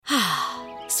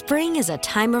Spring is a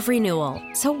time of renewal,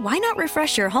 so why not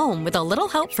refresh your home with a little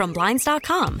help from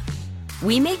Blinds.com?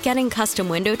 We make getting custom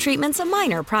window treatments a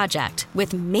minor project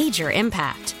with major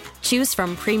impact. Choose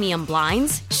from premium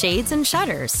blinds, shades, and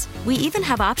shutters. We even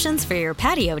have options for your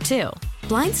patio, too.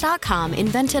 Blinds.com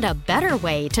invented a better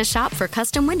way to shop for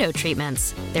custom window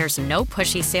treatments. There's no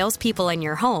pushy salespeople in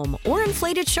your home or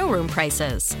inflated showroom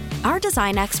prices. Our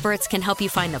design experts can help you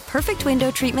find the perfect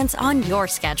window treatments on your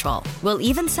schedule. We'll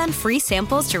even send free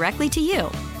samples directly to you.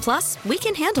 Plus, we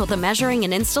can handle the measuring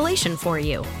and installation for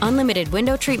you. Unlimited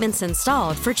window treatments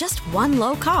installed for just one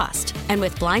low cost. And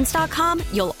with Blinds.com,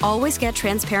 you'll always get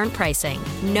transparent pricing.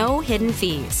 No hidden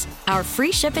fees. Our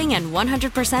free shipping and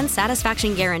 100%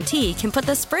 satisfaction guarantee can put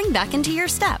the spring back into your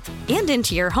step and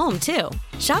into your home, too.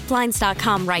 Shop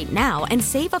Blinds.com right now and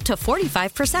save up to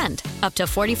 45%. Up to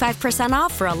 45%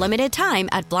 off for a limited time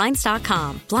at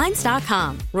Blinds.com.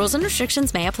 Blinds.com. Rules and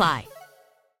restrictions may apply.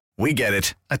 We get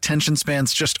it. Attention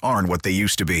spans just aren't what they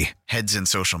used to be. Heads in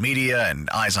social media and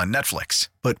eyes on Netflix.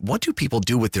 But what do people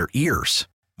do with their ears?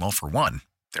 Well, for one,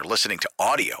 they're listening to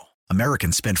audio.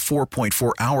 Americans spend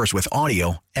 4.4 hours with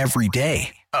audio every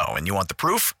day. Oh, and you want the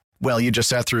proof? Well, you just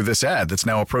sat through this ad that's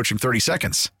now approaching 30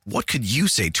 seconds. What could you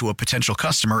say to a potential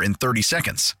customer in 30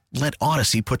 seconds? Let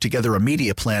Odyssey put together a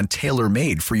media plan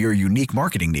tailor-made for your unique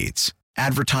marketing needs.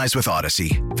 Advertise with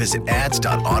Odyssey. Visit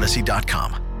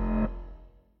ads.odyssey.com.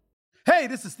 Hey,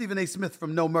 this is Stephen A. Smith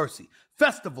from No Mercy.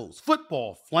 Festivals,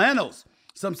 football, flannels.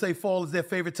 Some say fall is their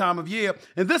favorite time of year.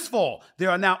 And this fall, there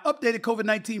are now updated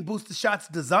COVID-19 booster shots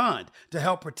designed to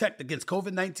help protect against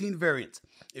COVID-19 variants.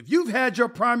 If you've had your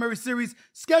primary series,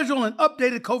 schedule an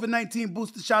updated COVID-19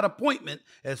 booster shot appointment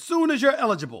as soon as you're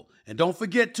eligible. And don't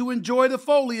forget to enjoy the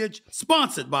foliage,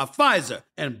 sponsored by Pfizer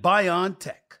and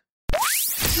BioNTech.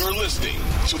 You're listening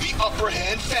to the Upper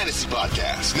Hand Fantasy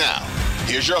Podcast. Now,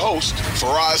 here's your host,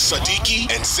 Faraz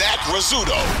Siddiqui and Zach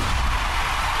Rizzuto.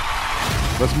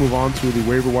 Let's move on to the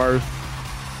waiver wire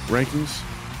rankings.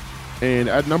 And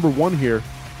at number 1 here,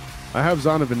 I have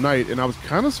Zonovan Knight, and I was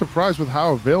kind of surprised with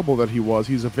how available that he was.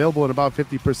 He's available in about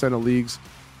 50% of leagues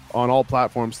on all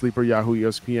platforms, Sleeper, Yahoo,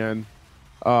 ESPN.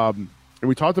 And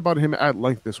we talked about him at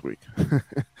length this week.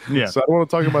 Yeah. So I don't want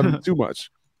to talk about him too much.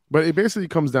 But it basically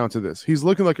comes down to this. He's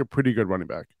looking like a pretty good running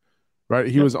back, right?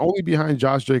 He was only behind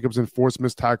Josh Jacobs in forced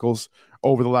missed tackles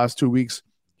over the last 2 weeks.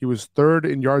 He was 3rd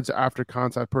in yards after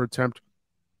contact per attempt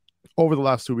over the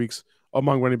last 2 weeks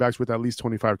among running backs with at least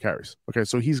 25 carries. Okay,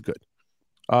 so he's good.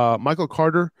 Michael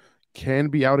Carter can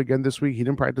be out again this week. He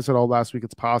didn't practice at all last week.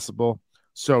 It's possible.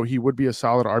 So he would be a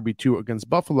solid RB2 against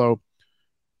Buffalo.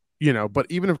 You know, but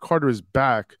even if Carter is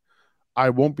back, I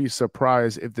won't be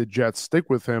surprised if the Jets stick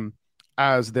with him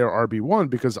as their RB1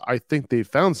 because I think they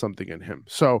found something in him.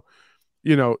 So,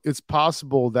 you know, it's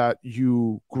possible that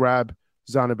you grab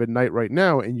Zonovan Knight right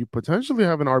now and you potentially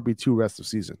have an RB2 rest of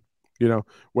season. You know,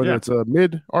 whether it's a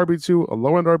mid RB2, a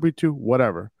low end RB2,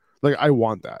 whatever. Like, I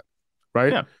want that,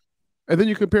 right? Yeah. And then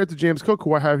you compare it to James Cook,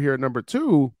 who I have here at number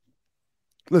 2.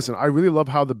 Listen, I really love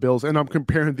how the Bills, and I'm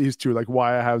comparing these two, like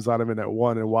why I have Zonovan at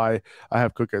 1 and why I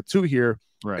have Cook at 2 here.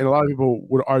 Right. And a lot of people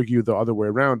would argue the other way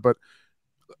around, but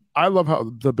I love how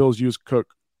the Bills used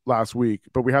Cook last week,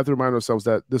 but we have to remind ourselves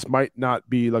that this might not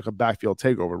be like a backfield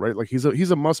takeover, right? Like he's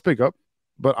a must pick up,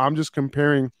 but I'm just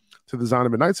comparing to the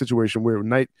Zonovan Knight situation where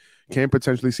Knight can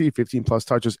potentially see 15 plus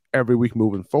touches every week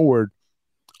moving forward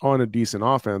on a decent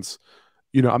offense.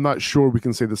 You know, I'm not sure we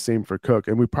can say the same for Cook,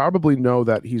 and we probably know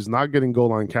that he's not getting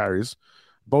goal line carries.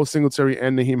 Both Singletary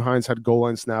and Nyheim Hines had goal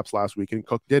line snaps last week, and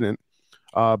Cook didn't.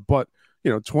 But you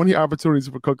know, 20 opportunities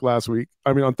for Cook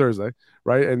on Thursday,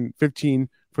 right? And 15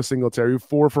 for Singletary,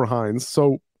 4 for Hines.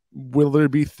 So will there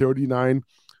be 39,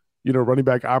 you know, running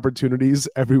back opportunities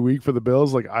every week for the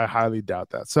Bills? Like, I highly doubt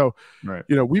that. So,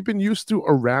 you know, we've been used to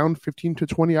around 15 to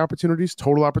 20 opportunities,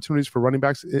 total opportunities for running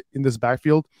backs in this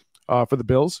backfield for the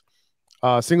Bills.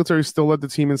 Singletary still led the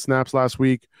team in snaps last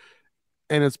week,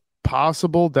 and it's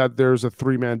possible that there's a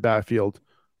 3-man backfield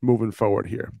moving forward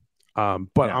here.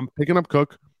 But I'm picking up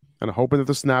Cook. And I'm hoping that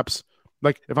the snaps,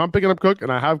 like if I'm picking up Cook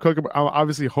and I have Cook, I'm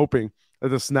obviously hoping that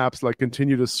the snaps like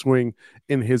continue to swing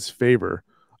in his favor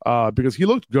because he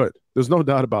looked good. There's no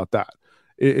doubt about that.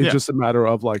 It's just a matter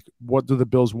of like, what do the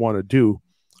Bills want to do?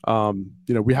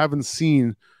 You know, we haven't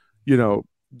seen, you know,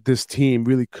 this team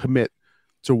really commit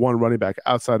to one running back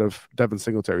outside of Devin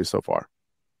Singletary so far.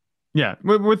 Yeah,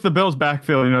 with the Bills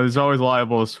backfield, you know, there's always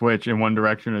liable to switch in one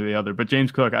direction or the other. But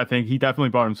James Cook, I think he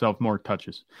definitely bought himself more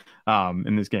touches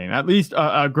in this game. At least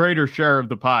a greater share of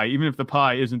the pie, even if the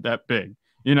pie isn't that big.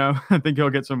 You know, I think he'll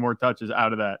get some more touches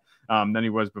out of that than he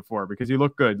was before because he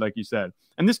looked good, like you said.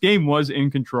 And this game was in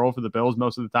control for the Bills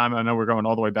most of the time. I know we're going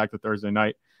all the way back to Thursday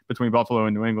night, between Buffalo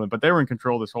and New England, but they were in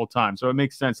control this whole time. So it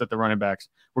makes sense that the running backs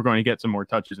were going to get some more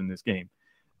touches in this game.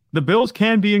 The Bills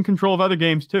can be in control of other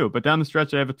games too, but down the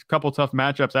stretch, they have a couple tough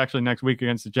matchups. Actually, next week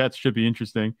against the Jets should be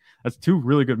interesting. That's two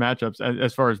really good matchups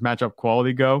as far as matchup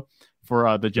quality go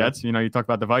for the Jets. You know, you talk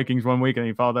about the Vikings one week and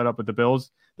you follow that up with the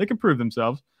Bills. They can prove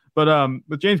themselves. But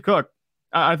with James Cook,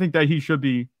 I think that he should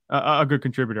be a good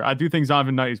contributor. I do think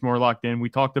Zonovan Knight is more locked in. We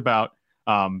talked about,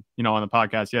 on the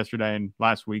podcast yesterday and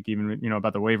last week, even,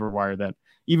 about the waiver wire, that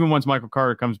even once Michael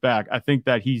Carter comes back, I think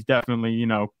that he's definitely,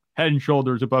 head and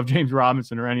shoulders above James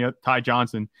Robinson or any Ty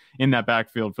Johnson in that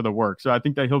backfield for the work. So I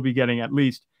think that he'll be getting at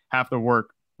least half the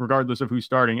work regardless of who's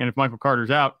starting. And if Michael Carter's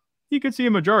out, you could see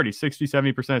a majority, 60,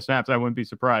 70% of snaps. I wouldn't be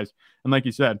surprised. And like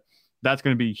you said, that's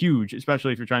going to be huge,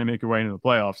 especially if you're trying to make your way into the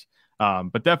playoffs.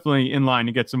 But definitely in line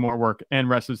to get some more work and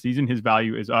rest of the season. His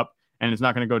value is up and it's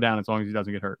not going to go down as long as he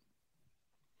doesn't get hurt.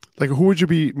 Like, who would you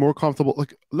be more comfortable?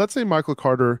 Like, let's say Michael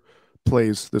Carter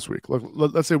plays this week.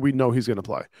 Let's say we know he's going to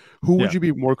play. Who would you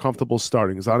be more comfortable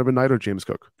starting? Zonovan Knight or James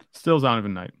Cook? Still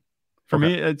Zonovan Knight. For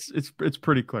me, it's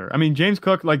pretty clear. I mean, James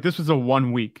Cook, like, this was a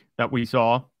 1 week that we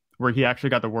saw where he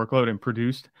actually got the workload and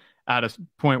produced at a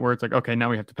point where it's like, okay, now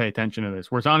we have to pay attention to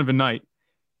this. Where Zonovan Knight,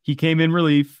 he came in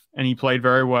relief and he played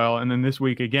very well. And then this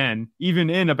week again, even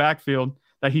in a backfield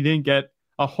that he didn't get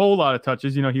a whole lot of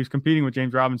touches, he was competing with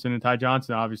James Robinson and Ty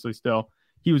Johnson, obviously still.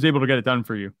 He was able to get it done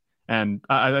for you. And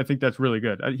I think that's really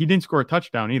good. He didn't score a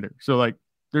touchdown either. So, like,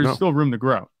 there's still room to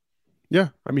grow. Yeah.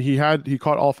 I mean, he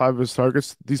caught all 5 of his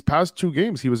targets. These past 2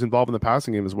 games, he was involved in the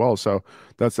passing game as well. So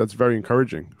that's very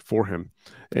encouraging for him.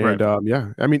 And,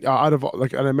 right. I mean, out of,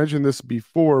 like, and I mentioned this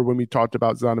before when we talked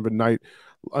about Zonovan Knight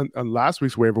on last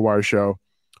week's waiver wire show,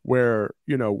 where,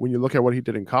 when you look at what he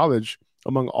did in college,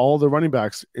 among all the running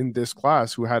backs in this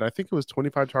class who had, I think it was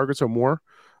 25 targets or more,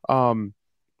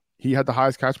 he had the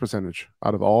highest catch percentage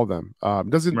out of all of them.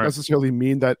 Doesn't necessarily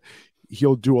mean that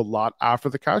he'll do a lot after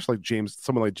the catch, like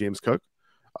someone like James Cook,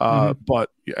 but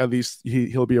at least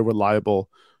he'll be a reliable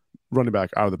running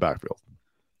back out of the backfield.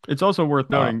 It's also worth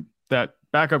noting that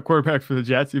backup quarterback for the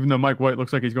Jets, even though Mike White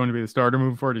looks like he's going to be the starter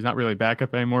moving forward, he's not really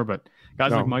backup anymore, but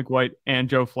guys like Mike White and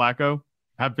Joe Flacco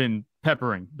have been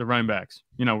peppering the running backs,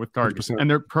 with targets. 100%. And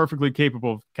they're perfectly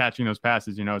capable of catching those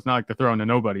passes. It's not like they're throwing to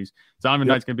nobodies. Zonovan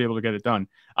Knight's going to be able to get it done.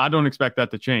 I don't expect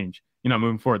that to change,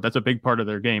 moving forward. That's a big part of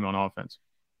their game on offense.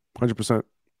 100%.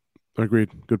 Agreed.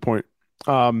 Good point.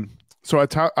 So I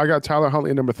got Tyler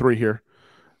Huntley number 3 here.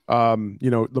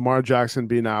 Lamar Jackson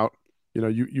being out,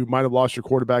 you might have lost your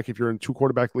quarterback. If you're in 2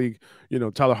 quarterback league,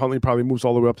 Tyler Huntley probably moves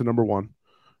all the way up to number 1.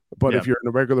 But if you're in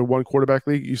a regular 1 quarterback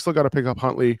league, you still got to pick up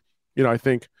Huntley. I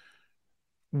think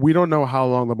we don't know how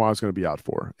long Lamar's going to be out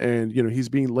for. And, he's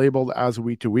being labeled as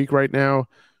week to week right now,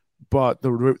 but the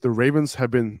Ravens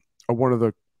have been one of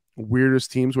the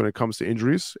weirdest teams when it comes to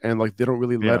injuries. And, like, they don't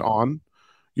really let on,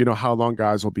 how long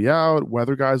guys will be out,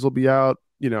 whether guys will be out,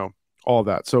 all of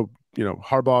that. So,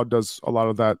 Harbaugh does a lot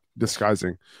of that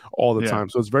disguising all the time.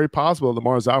 So it's very possible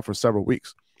Lamar's out for several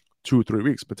weeks, 2 or 3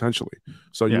 weeks potentially.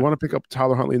 So you want to pick up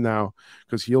Tyler Huntley now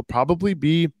because he'll probably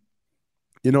be,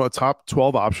 a top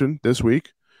 12 option this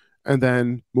week. And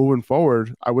then moving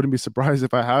forward, I wouldn't be surprised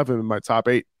if I have him in my top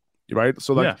 8, right?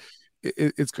 So, like,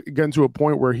 it's getting to a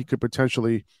point where he could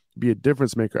potentially be a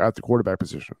difference maker at the quarterback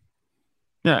position.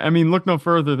 Yeah, I mean, look no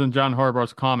further than John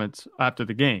Harbaugh's comments after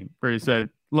the game, where he said,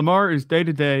 Lamar is day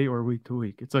to day or week to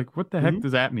week. It's like, what the heck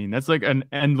does that mean? That's like an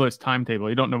endless timetable.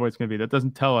 You don't know what it's going to be. That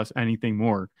doesn't tell us anything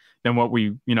more than what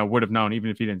we, would have known,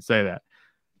 even if he didn't say that.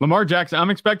 Lamar Jackson,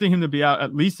 I'm expecting him to be out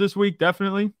at least this week,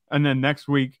 definitely. And then next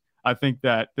week, I think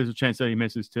that there's a chance that he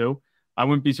misses too. I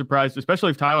wouldn't be surprised,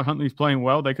 especially if Tyler Huntley's playing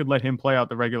well, they could let him play out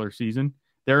the regular season.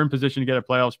 They're in position to get a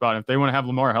playoff spot. If they want to have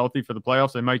Lamar healthy for the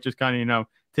playoffs, they might just kind of,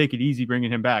 take it easy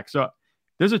bringing him back. So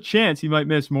there's a chance he might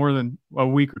miss more than a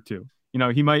week or 2.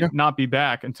 He might not be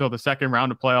back until the second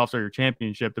round of playoffs or your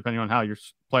championship, depending on how your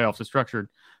playoffs are structured.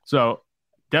 So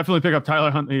definitely pick up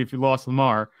Tyler Huntley if you lost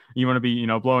Lamar. You want to be,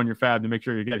 blowing your fab to make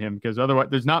sure you get him, because otherwise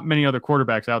there's not many other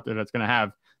quarterbacks out there that's going to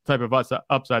have the type of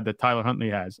upside that Tyler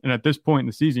Huntley has. And at this point in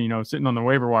the season, sitting on the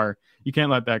waiver wire, you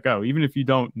can't let that go. Even if you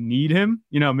don't need him,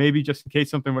 maybe just in case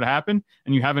something would happen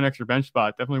and you have an extra bench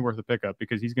spot, definitely worth a pickup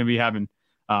because he's going to be having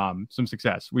some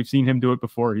success. We've seen him do it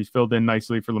before. He's filled in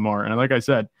nicely for Lamar. And like I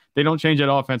said, they don't change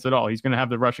that offense at all. He's going to have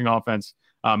the rushing offense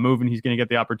moving. He's going to get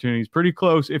the opportunities pretty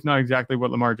close, if not exactly what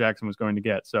Lamar Jackson was going to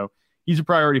get. So he's a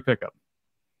priority pickup.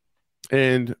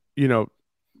 And,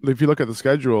 if you look at the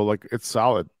schedule, like, it's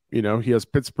solid. He has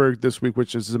Pittsburgh this week,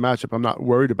 which is a matchup I'm not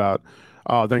worried about.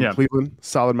 Then Cleveland,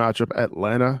 solid matchup.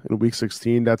 Atlanta in week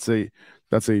 16. That's a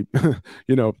That's a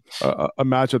a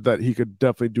matchup that he could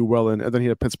definitely do well in. And then he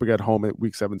had Pittsburgh at home at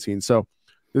week 17. So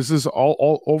this is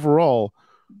all overall.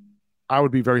 I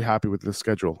would be very happy with this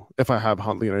schedule if I have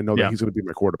Huntley and I know that he's going to be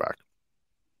my quarterback.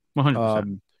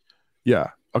 100%.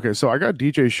 Yeah. Okay. So I got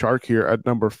DJ Shark here at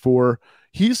number 4.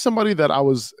 He's somebody that I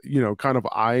was, kind of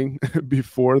eyeing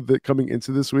before coming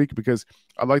into this week because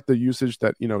I like the usage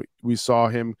that, we saw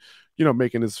him,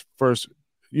 making his first,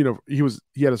 he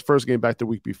had his first game back the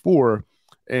week before.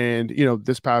 And,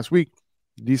 this past week,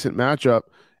 decent matchup,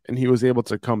 and he was able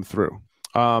to come through.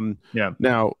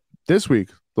 Now, this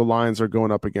week, the Lions are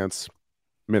going up against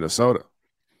Minnesota.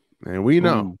 And we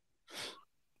know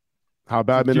how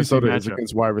bad Minnesota is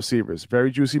against wide receivers.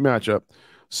 Very juicy matchup.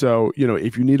 So,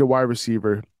 if you need a wide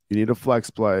receiver, you need a flex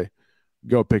play,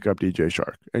 go pick up DJ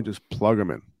Shark and just plug him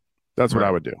in. That's what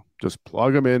I would do. Just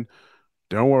plug him in.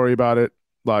 Don't worry about it.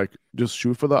 Like, just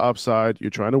shoot for the upside.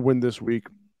 You're trying to win this week.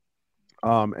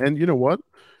 And you know what?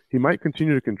 He might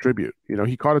continue to contribute.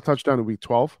 He caught a touchdown in week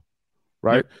 12,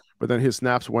 right? Yep. But then his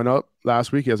snaps went up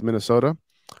last week. He has Minnesota.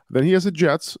 Then he has the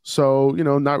Jets. So,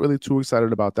 not really too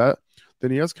excited about that. Then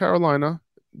he has Carolina.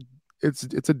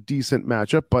 It's a decent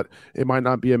matchup, but it might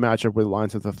not be a matchup where the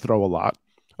Lions have to throw a lot.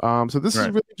 So this is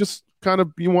really just kind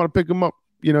of, you want to pick him up,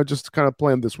 just kind of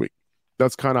play him this week.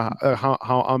 That's kind of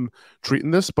how I'm treating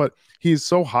this. But he's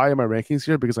so high in my rankings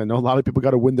here because I know a lot of people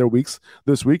got to win their weeks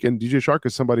this week, and DJ Shark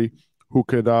is somebody who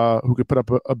could put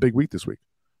up a big week this week.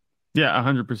 Yeah,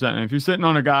 100%. And if you're sitting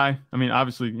on a guy, I mean,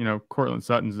 obviously, Cortland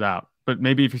Sutton's out, but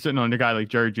maybe if you're sitting on a guy like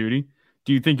Jerry Jeudy,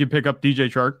 do you think you'd pick up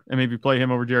DJ Shark and maybe play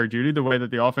him over Jerry Jeudy the way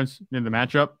that the offense in the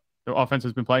matchup, the offense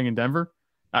has been playing in Denver?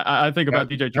 I think about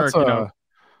DJ Shark.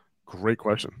 Great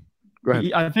question. Go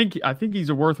ahead. I think he's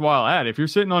a worthwhile add. If you're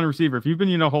sitting on a receiver, if you've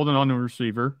been, holding on to a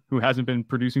receiver who hasn't been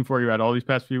producing for you at all these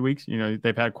past few weeks,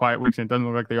 they've had quiet weeks and it doesn't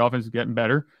look like the offense is getting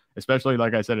better, especially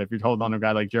like I said, if you're holding on to a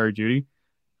guy like Jerry Jeudy,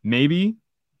 maybe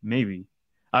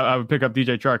I would pick up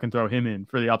DJ Shark and throw him in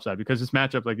for the upside because this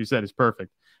matchup, like you said, is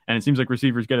perfect. And it seems like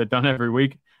receivers get it done every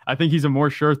week. I think he's a more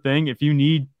sure thing. If you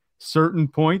need certain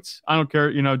points, I don't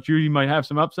care. Jeudy might have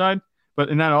some upside, but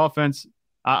in that offense,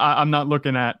 I'm not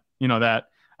looking at, that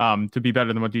to be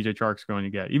better than what DJ Shark's going to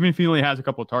get. Even if he only has a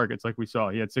couple of targets, like we saw,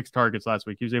 he had 6 targets last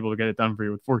week. He was able to get it done for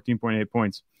you with 14.8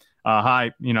 points,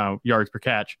 high, yards per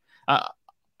catch.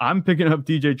 I'm picking up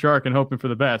DJ Shark and hoping for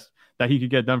the best that he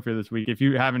could get done for this week. If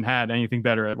you haven't had anything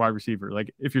better at wide receiver,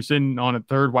 like if you're sitting on a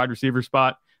third wide receiver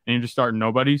spot and you're just starting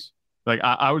nobodies, like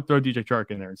I would throw DJ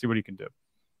Shark in there and see what he can do.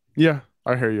 Yeah,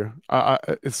 I hear you.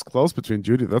 It's close between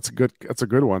Jeudy. That's a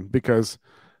good one because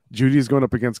Jeudy is going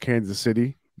up against Kansas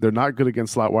City. They're not good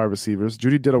against slot wide receivers.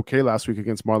 Jeudy did okay last week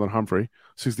against Marlon Humphrey,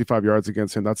 65 yards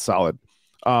against him. That's solid.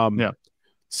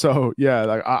 So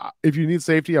if you need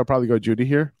safety, I'll probably go Jeudy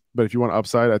here. But if you want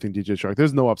upside, I think DJ Shark.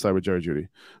 There's no upside with Jerry Jeudy,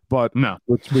 but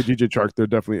with DJ Shark, there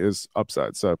definitely is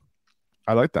upside. So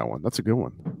I like that one. That's a good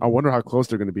one. I wonder how close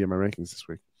they're going to be in my rankings this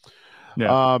week.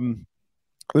 Yeah.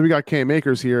 Then we got Cam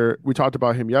Akers here. We talked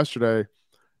about him yesterday.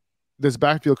 This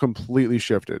backfield completely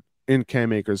shifted in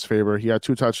Cam Akers' favor. He had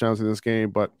 2 touchdowns in this game,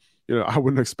 but I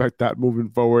wouldn't expect that moving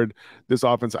forward. This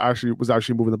offense was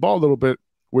actually moving the ball a little bit,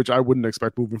 which I wouldn't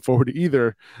expect moving forward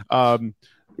either.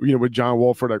 With John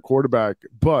Wolford at quarterback,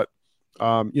 but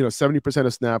 70%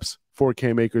 of snaps for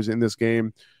Cam Akers in this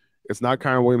game. It's not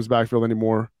Kyren Williams' backfield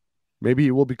anymore. Maybe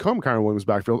it will become Kyren Williams'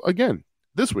 backfield again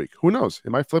this week. Who knows?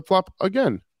 It might flip-flop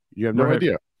again. You have no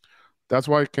idea. That's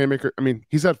why Cam Akers,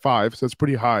 he's at 5, so it's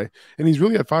pretty high. And he's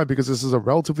really at 5 because this is a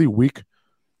relatively weak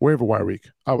waiver wire week,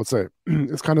 I would say.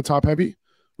 It's kind of top-heavy,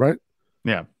 right?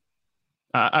 Yeah.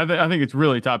 I think it's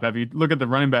really top-heavy. Look at the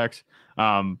running backs.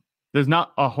 There's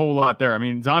not a whole lot there.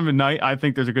 Zonovan Knight, I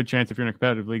think there's a good chance if you're in a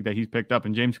competitive league that he's picked up,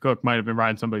 and James Cook might have been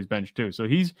riding somebody's bench too. So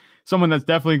he's someone that's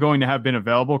definitely going to have been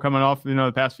available coming off,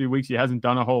 the past few weeks. He hasn't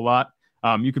done a whole lot.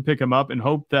 You could pick him up and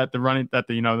hope that the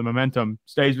momentum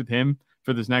stays with him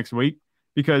for this next week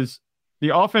because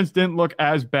the offense didn't look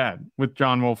as bad with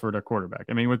John Wolford at quarterback.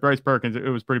 With Bryce Perkins, it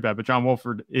was pretty bad, but John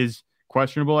Wolford is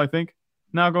questionable, I think,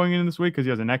 now going into this week because he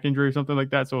has a neck injury or something like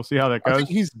that. So we'll see how that goes. I think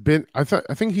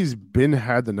he's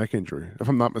had the neck injury, if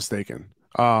I'm not mistaken.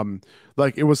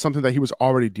 It was something that he was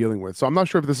already dealing with. So I'm not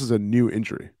sure if this is a new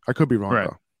injury. I could be wrong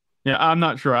though. Yeah, I'm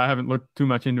not sure. I haven't looked too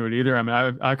much into it either.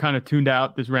 I kind of tuned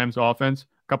out this Rams offense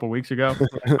a couple weeks ago.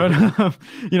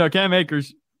 But Cam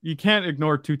Akers, you can't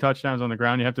ignore 2 touchdowns on the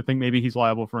ground. You have to think maybe he's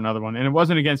liable for another one. And it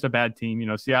wasn't against a bad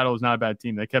team. Seattle is not a bad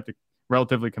team. They kept it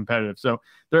relatively competitive. So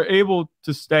they're able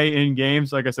to stay in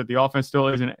games. Like I said, the offense still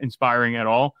isn't inspiring at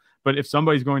all, But if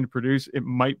somebody's going to produce, it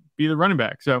might be the running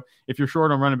back. So if you're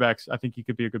short on running backs, I think he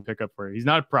could be a good pickup for you. He's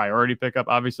not a priority pickup.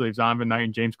 Obviously, if Zonovan Knight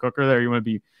and James Cook are there, you want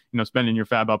to be, spending your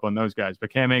fab up on those guys.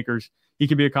 But Cam Akers, he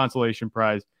could be a consolation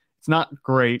prize. It's not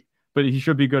great, but he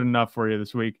should be good enough for you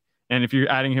this week. And if you're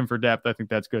adding him for depth, I think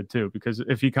that's good too, because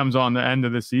if he comes on the end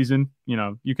of the season,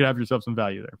 you could have yourself some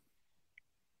value there.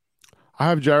 I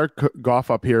have Jared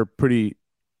Goff up here pretty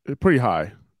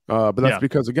high, but that's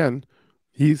because, again,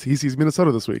 he sees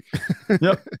Minnesota this week.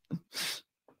 Yep.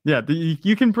 Yeah,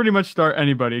 you can pretty much start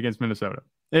anybody against Minnesota.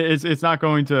 It's not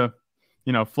going to,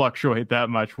 fluctuate that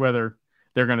much whether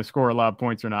they're going to score a lot of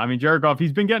points or not. I mean, Jared Goff,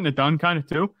 he's been getting it done kind of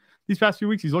too. These past few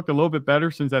weeks, he's looked a little bit better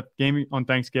since that game on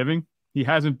Thanksgiving. He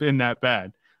hasn't been that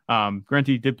bad. Granted,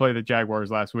 he did play the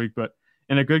Jaguars last week, but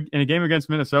in a game against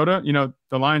Minnesota,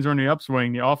 the Lions are on the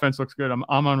upswing. The offense looks good.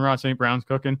 Amon-Ra St. Brown's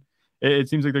cooking. It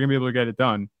seems like they're going to be able to get it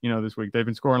done, this week. They've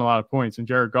been scoring a lot of points. And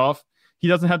Jared Goff, he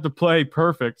doesn't have to play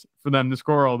perfect for them to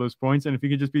score all those points. And if he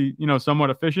could just be, somewhat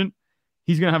efficient,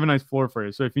 he's going to have a nice floor for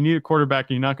you. So if you need a quarterback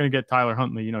and you're not going to get Tyler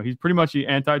Huntley, he's pretty much the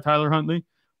anti-Tyler Huntley,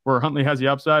 where Huntley has the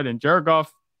upside. And Jared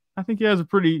Goff, I think he has a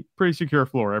pretty secure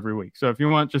floor every week. So if you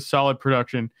want just solid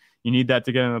production, you need that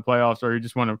to get in the playoffs, or you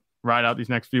just want to ride out these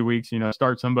next few weeks,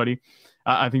 start somebody.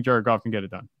 I think Jared Goff can get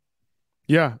it done.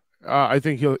 Yeah, I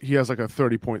think he has like a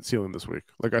 30-point ceiling this week.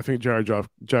 Like, I think Jared Goff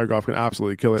can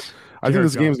absolutely kill it. I think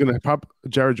this game is going to pop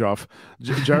Jared Goff.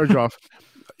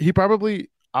 He probably,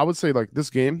 I would say, like,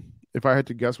 this game, if I had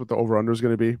to guess what the over-under is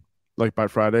going to be, like by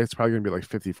Friday, it's probably going to be like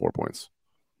 54 points.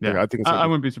 Yeah, like, I think I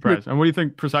wouldn't be surprised. And what do you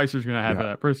think Precise is going to have it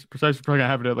at? Precise is probably going to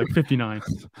have it at like 59.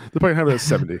 They're probably going to have it at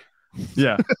 70.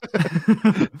 Yeah.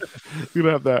 You're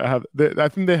going to have that. I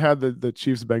think they had the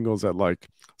Chiefs Bengals at like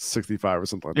 65 or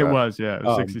something like that. It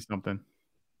was 60 something.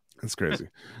 That's crazy.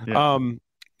 Yeah.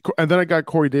 And then I got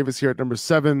Corey Davis here at number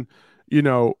 7.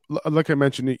 Like I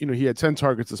mentioned, he had 10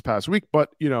 targets this past week, but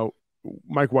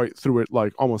Mike White threw it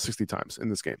like almost 60 times in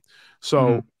this game.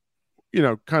 So,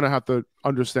 kind of have to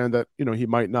understand that, he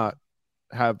might not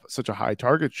have such a high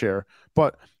target share,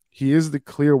 but he is the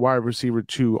clear wide receiver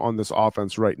 2 on this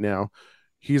offense right now.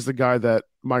 He's the guy that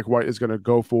Mike White is going to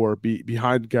go for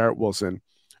behind Garrett Wilson.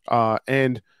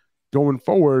 And going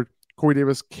forward, Corey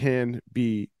Davis can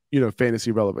be,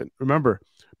 fantasy relevant. Remember,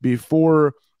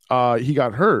 before he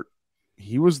got hurt,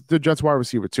 he was the Jets wide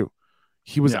receiver 2.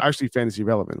 He was actually fantasy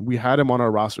relevant. We had him on our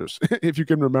rosters, if you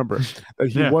can remember,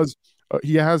 that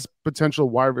he has potential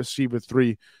wide receiver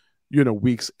 3,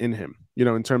 weeks in him,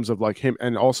 in terms of like him,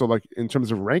 and also like in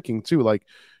terms of ranking too. Like,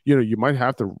 we might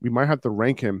have to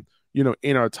rank him,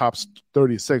 in our top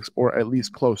 36 or at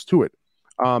least close to it.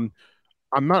 I'm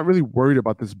not really worried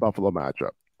about this Buffalo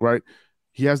matchup, right?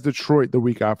 He has Detroit the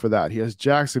week after that. He has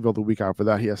Jacksonville the week after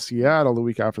that. He has Seattle the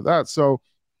week after that. So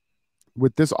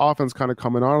with this offense kind of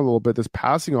coming on a little bit, this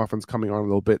passing offense coming on a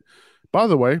little bit. By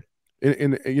the way,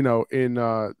 the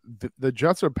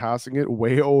Jets are passing it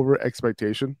way over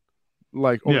expectation,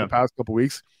 like over the past couple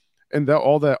weeks, and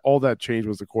all that change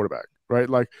was the quarterback, right?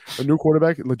 Like a new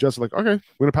quarterback, the Jets are like, okay,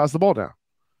 we're gonna pass the ball now.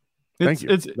 Thank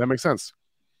you. That makes sense.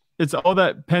 It's all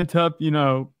that pent up,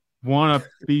 want to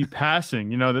be passing,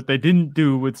 that they didn't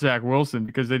do with Zach Wilson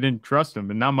because they didn't trust him,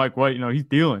 and now Mike White, he's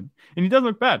dealing, and he doesn't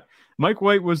look bad. Mike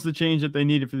White was the change that they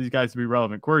needed for these guys to be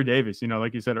relevant. Corey Davis,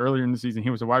 like you said earlier in the season,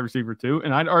 he was a wide receiver 2,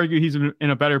 and I'd argue he's in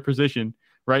a better position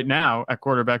right now at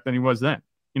quarterback than he was then.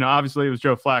 Obviously it was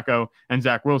Joe Flacco and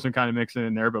Zach Wilson kind of mixing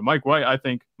in there, but Mike White, I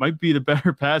think, might be the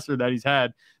better passer that he's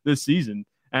had this season.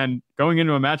 And going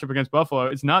into a matchup against Buffalo,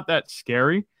 it's not that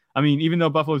scary. I mean, even though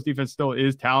Buffalo's defense still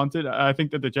is talented, I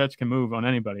think that the Jets can move on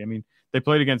anybody. I mean, they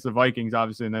played against the Vikings,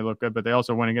 obviously, and they look good, but they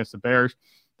also went against the Bears.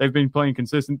 They've been playing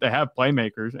consistent. They have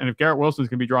playmakers. And if Garrett Wilson's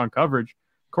going to be drawing coverage,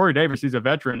 Corey Davis, he's a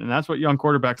veteran, and that's what young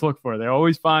quarterbacks look for. They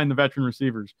always find the veteran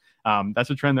receivers. That's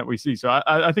a trend that we see. So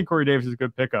I think Corey Davis is a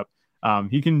good pickup.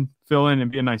 He can fill in and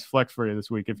be a nice flex for you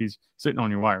this week if he's sitting on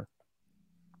your wire.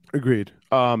 Agreed.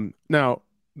 Now,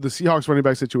 the Seahawks running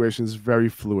back situation is very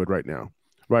fluid right now,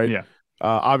 right? Yeah.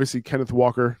 Obviously, Kenneth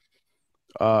Walker's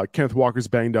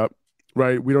banged up,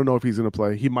 right? We don't know if he's going to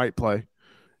play. He might play.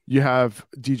 You have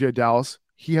DJ Dallas.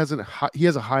 He has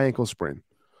a high ankle sprain,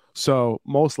 so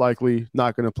most likely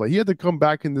not going to play. He had to come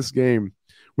back in this game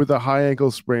with a high ankle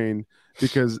sprain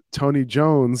because Tony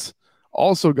Jones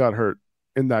also got hurt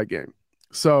in that game.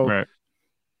 So right.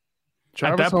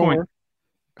 Travis at that Homer point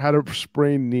had a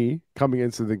sprained knee coming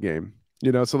into the game.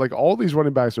 So like all these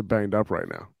running backs are banged up right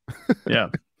now. Yeah.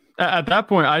 At that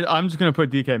point, I'm just going to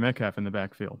put DK Metcalf in the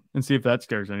backfield and see if that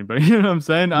scares anybody. You know what I'm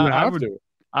saying?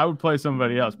 I would play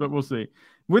somebody else, but we'll see.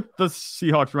 With the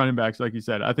Seahawks running backs, like you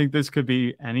said, I think this could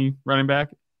be any running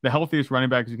back. the healthiest running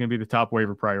back is going to be the top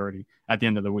waiver priority at the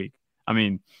end of the week. I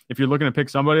mean, if you're looking to pick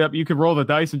somebody up, you could roll the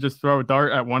dice and just throw a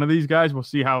dart at one of these guys. We'll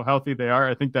see how healthy they are.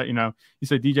 I think that, you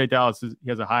said DJ Dallas, he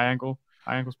has a high ankle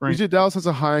sprain. DJ Dallas has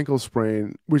a high ankle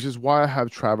sprain, which is why I have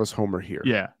Travis Homer here.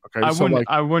 Yeah. Okay.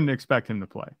 I wouldn't expect him to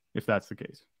play if that's the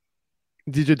case.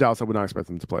 DJ Dallas, I would not expect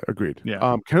him to play. Agreed.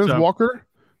 Yeah. Kenneth Walker,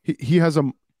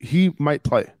 he might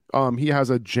play. He has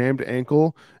a jammed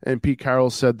ankle, and Pete Carroll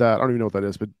said that, I don't even know what that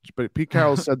is, but Pete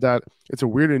Carroll said that it's a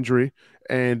weird injury,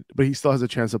 but he still has a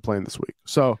chance of playing this week.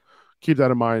 So keep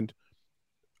that in mind.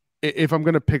 If I'm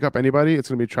going to pick up anybody, it's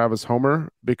going to be Travis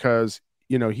Homer, because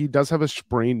he does have a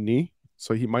sprained knee,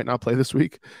 so he might not play this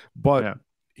week. But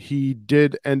he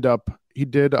did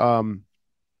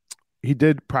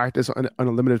practice in a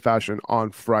limited fashion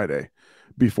on Friday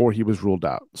before he was ruled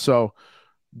out. So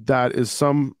that is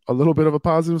a little bit of a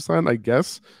positive sign, I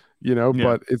guess,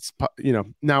 but it's,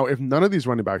 now if none of these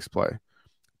running backs play,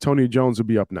 Tony Jones would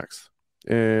be up next.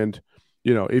 And,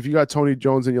 if you got Tony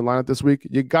Jones in your lineup this week,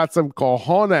 you got some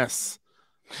cojones.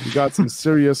 You got some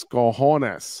serious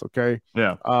cojones. Okay.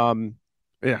 Yeah.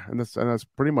 And that's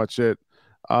pretty much it.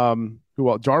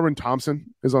 Darwin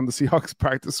Thompson is on the Seahawks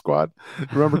practice squad.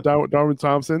 Remember Darwin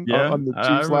Thompson on the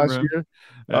Chiefs last year?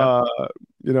 Yeah.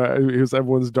 He was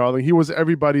everyone's darling. He was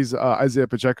everybody's Isaiah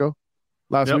Pacheco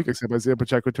last week, except Isaiah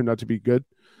Pacheco turned out to be good.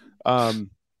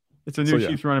 It's a new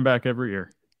Chiefs running back every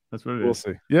year. That's what it is. We'll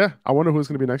see. Yeah, I wonder who it's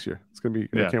going to be next year. It's going to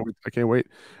be. I can't wait,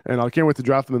 and I can't wait to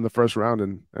draft them in the first round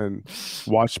and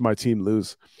watch my team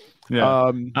lose.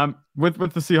 Yeah. With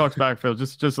the Seahawks backfield,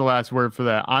 just the last word for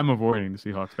that. I'm avoiding the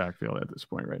Seahawks backfield at this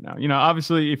point right now.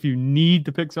 Obviously, if you need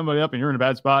to pick somebody up and you're in a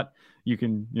bad spot, you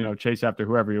can chase after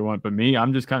whoever you want. But me,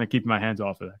 I'm just kind of keeping my hands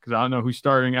off of that because I don't know who's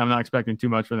starting. I'm not expecting too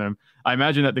much from them. I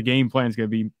imagine that the game plan is going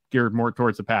to be geared more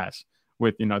towards the pass.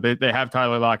 With they have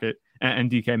Tyler Lockett and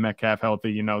DK Metcalf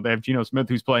healthy. They have Geno Smith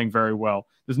who's playing very well.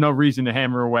 There's no reason to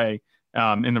hammer away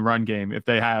in the run game if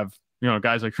they have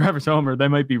guys like Travis Homer. They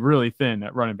might be really thin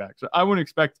at running back. So I wouldn't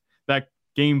expect that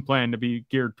game plan to be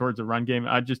geared towards the run game.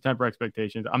 I just temper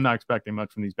expectations. I'm not expecting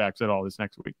much from these backs at all this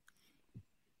next week.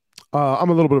 I'm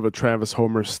a little bit of a Travis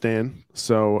Homer stan,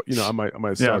 so I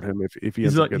might start him if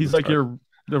he's like the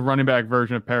running back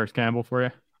version of Paris Campbell for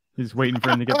you. He's waiting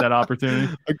for him to get that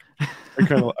opportunity. I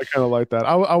kind of like that.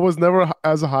 I was never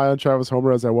as high on Travis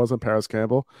Homer as I was on Paris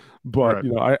Campbell, but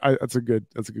right. That's a good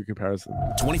comparison.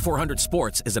 2400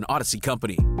 Sports is an Odyssey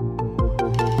company.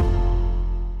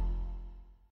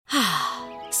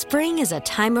 Spring is a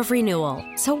time of renewal,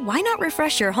 so why not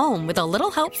refresh your home with a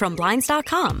little help from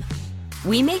Blinds.com?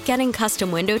 We make getting custom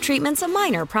window treatments a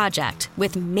minor project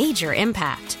with major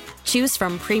impact. Choose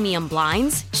from premium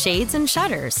blinds, shades, and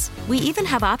shutters. We even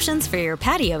have options for your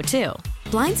patio, too.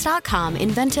 Blinds.com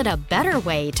invented a better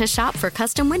way to shop for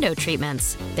custom window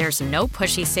treatments. There's no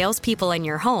pushy salespeople in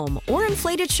your home or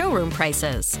inflated showroom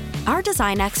prices. Our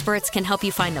design experts can help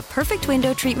you find the perfect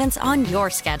window treatments on your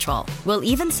schedule. We'll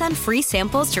even send free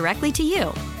samples directly to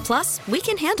you. Plus, we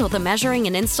can handle the measuring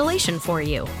and installation for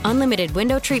you. Unlimited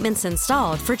window treatments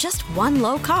installed for just one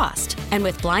low cost. And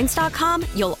with Blinds.com,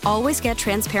 you'll always get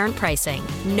transparent pricing.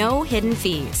 No hidden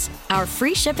fees. Our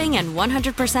free shipping and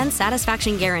 100%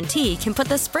 satisfaction guarantee can put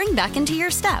the spring back into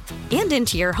your step and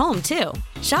into your home, too.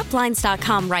 Shop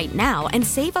Blinds.com right now and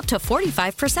save up to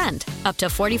 45%. Up to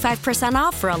 45%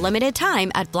 off for a limited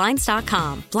time at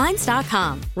Blinds.com.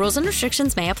 Blinds.com. Rules and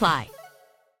restrictions may apply.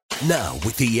 Now,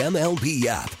 with the MLB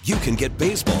app, you can get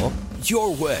baseball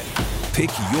your way. Pick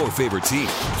your favorite team,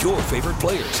 your favorite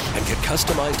players, and get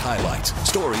customized highlights,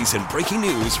 stories, and breaking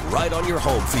news right on your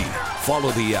home feed.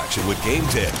 Follow the action with Game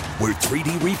Day, where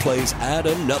 3D replays add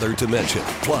another dimension.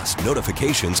 Plus,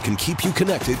 notifications can keep you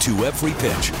connected to every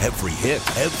pitch, every hit,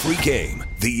 every game.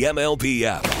 The MLB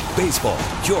app. Baseball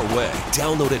your way.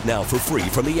 Download it now for free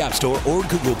from the App Store or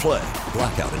Google Play.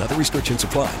 Blackout and other restrictions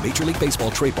apply. Major League Baseball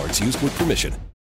trademarks used with permission.